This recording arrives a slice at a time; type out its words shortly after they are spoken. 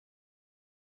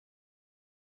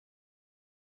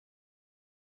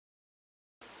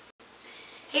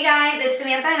Hey guys, it's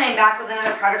Samantha and I'm back with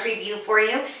another product review for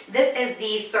you. This is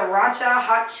the Sriracha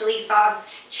Hot Chili Sauce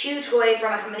Chew Toy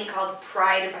from a company called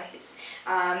PrideBites.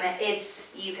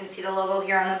 You can see the logo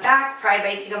here on the back.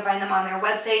 PrideBites, you can find them on their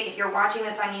website. If you're watching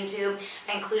this on YouTube,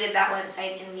 I included that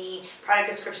website in the product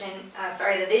description,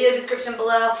 the video description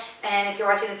below. And if you're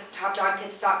watching this on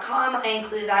TopDogTips.com, I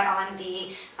included that on the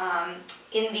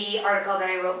in the article that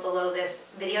I wrote below this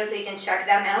video, so you can check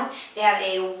them out. They have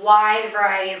a wide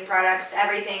variety of products,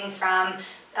 everything from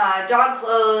dog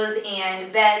clothes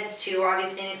and beds to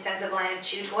obviously an extensive line of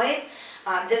chew toys.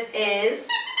 This is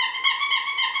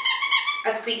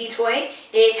a squeaky toy.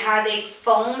 It has a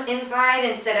foam inside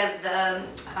instead of the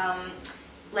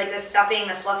like the stuffing,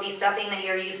 the fluffy stuffing that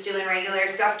you're used to in regular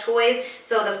stuffed toys.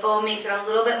 So the foam makes it a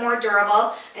little bit more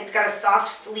durable. It's got a soft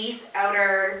fleece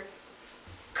outer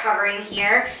covering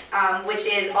here, which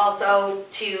is also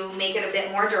to make it a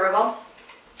bit more durable.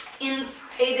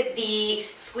 Inside, the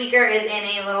squeaker is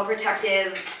in a little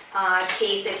protective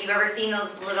case. If you've ever seen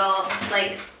those little,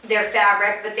 like, they're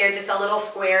fabric, but they're just a little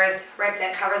square of fabric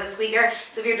that cover the squeaker.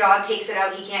 So if your dog takes it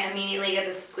out, he can't immediately get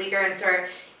the squeaker and start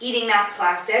eating that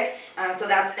plastic. So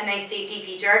that's a nice safety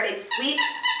feature. It squeaks.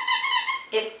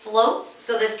 It floats,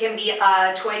 so this can be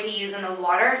a toy to use in the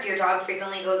water if your dog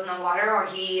frequently goes in the water, or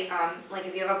he, like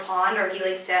if you have a pond or he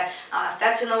likes to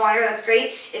fetch in the water, that's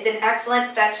great. It's an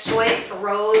excellent fetch toy. It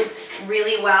throws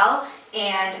really well,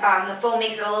 and the foam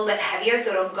makes it a little bit heavier,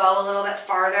 so it'll go a little bit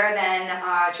farther than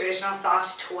a traditional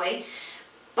soft toy.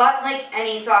 But like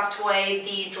any soft toy,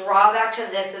 the drawback to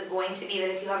this is going to be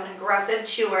that if you have an aggressive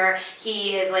chewer,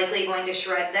 he is likely going to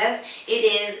shred this. It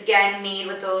is, again, made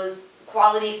with those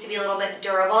qualities to be a little bit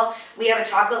durable. We have a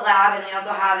chocolate lab, and we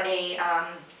also have a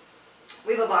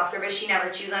boxer, but she never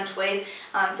chews on toys.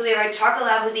 So we have our chocolate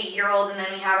lab, who's a year-old, and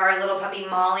then we have our little puppy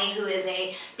Molly, who is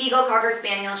a Beagle Cocker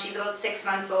Spaniel. She's about 6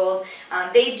 months old.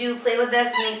 They do play with this,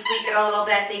 and they squeak it a little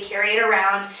bit. They carry it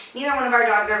around. Neither one of our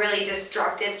dogs are really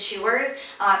destructive chewers.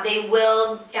 They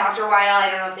will, after a while, I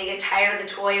don't know if they get tired of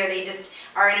the toy or they just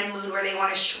are in a mood where they want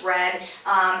to shred,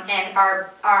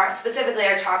 and specifically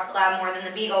our chocolate lab, more than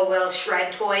the Beagle, will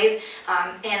shred toys,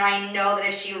 and I know that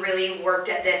if she really worked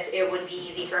at this, it would be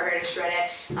easy for her to shred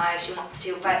it if she wants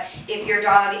to. But if your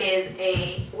dog is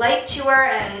a light chewer,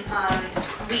 and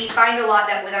we find a lot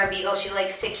that with our Beagle, she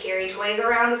likes to carry toys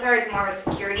around with her. It's more of a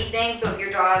security thing, so if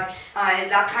your dog is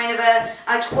that kind of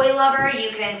a toy lover, you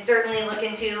can certainly look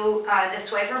into this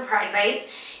toy from PrideBites.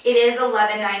 It is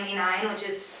 $11.99, which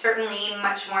is certainly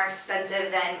much more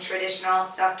expensive than traditional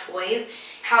stuffed toys.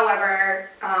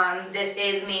 However, this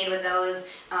is made with those,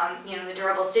 the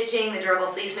durable stitching, the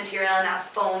durable fleece material, and that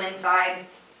foam inside.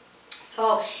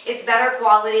 So it's better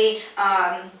quality.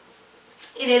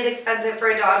 It is expensive for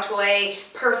a dog toy.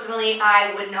 Personally,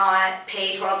 I would not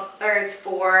pay $12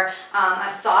 for a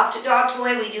soft dog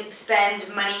toy. We do spend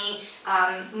money,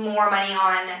 more money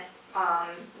on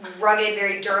rugged,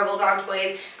 very durable dog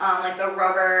toys, like the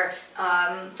rubber,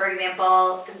 for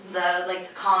example, the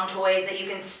Kong toys that you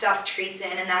can stuff treats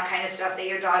in and that kind of stuff that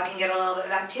your dog can get a little bit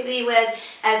of activity with,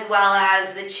 as well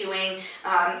as the chewing.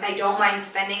 I don't mind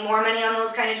spending more money on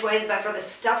those kind of toys, but for the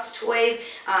stuffed toys,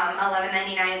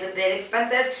 $11.99 is a bit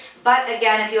expensive. But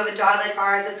again, if you have a dog like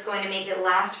ours that's going to make it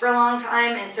last for a long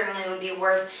time, it certainly would be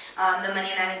worth the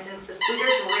money in that instance. The squeaker's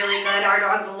really good. Our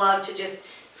dogs love to just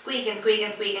squeak and squeak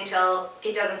and squeak until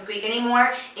it doesn't squeak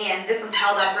anymore, and this one's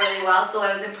held up really well, so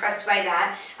I was impressed by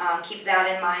that. Keep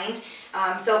that in mind.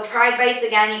 So PrideBites,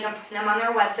 again, you can find them on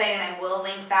their website, and I will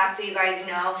link that so you guys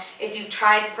know. If you've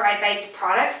tried PrideBites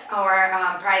products or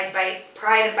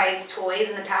PrideBites toys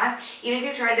in the past, even if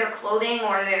you've tried their clothing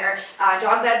or their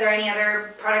dog beds or any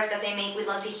other products that they make, we'd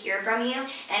love to hear from you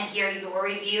and hear your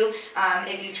review.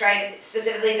 If you tried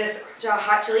specifically this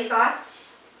hot chili sauce,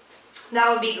 that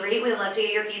would be great. We'd love to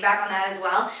get your feedback on that as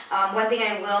well. One thing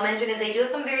I will mention is they do have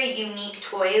some very unique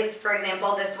toys. For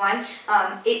example, this one,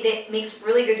 it makes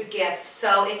really good gifts.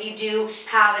 So if you do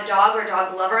have a dog or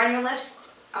dog lover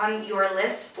on your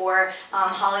list for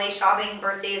holiday shopping,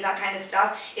 birthdays, that kind of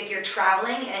stuff. If you're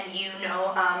traveling and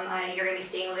you're going to be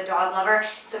staying with a dog lover,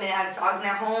 somebody that has dogs in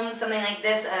their home, something like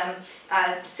this,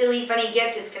 a silly, funny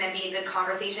gift, it's going to be a good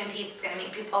conversation piece, it's going to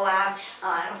make people laugh,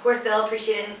 and of course they'll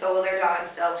appreciate it, and so will their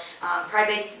dogs. So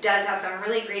PrideBites does have some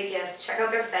really great gifts. Check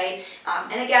out their site,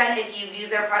 and again, if you've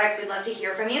used their products, we'd love to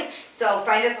hear from you. So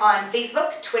find us on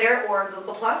Facebook, Twitter, or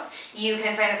Google+. You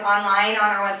can find us online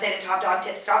on our website at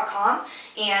topdogtips.com.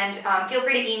 And feel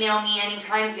free to email me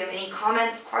anytime if you have any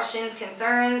comments, questions,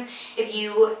 concerns. If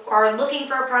you are looking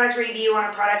for a product review on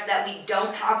a product that we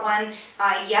don't have one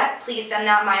yet, please send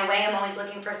that my way. I'm always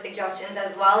looking for suggestions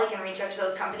as well. You can reach out to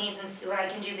those companies and see what I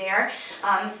can do there.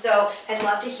 So I'd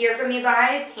love to hear from you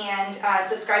guys, and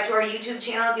subscribe to our YouTube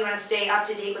channel if you want to stay up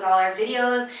to date with all our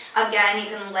videos. Again, you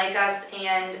can like us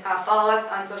and follow us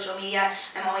on social media.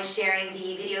 I'm always sharing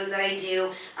the videos that I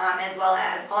do, as well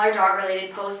as all our dog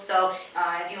related posts. So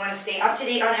if you want to stay up to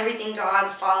date on everything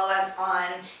dog, follow us on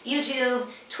YouTube,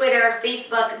 Twitter,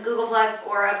 Facebook, Google+,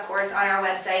 or of course on our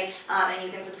website, and you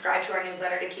can subscribe to our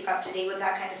newsletter to keep up to date with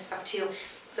that kind of stuff too.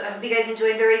 So I hope you guys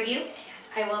enjoyed the review,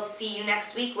 and I will see you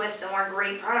next week with some more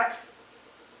great products.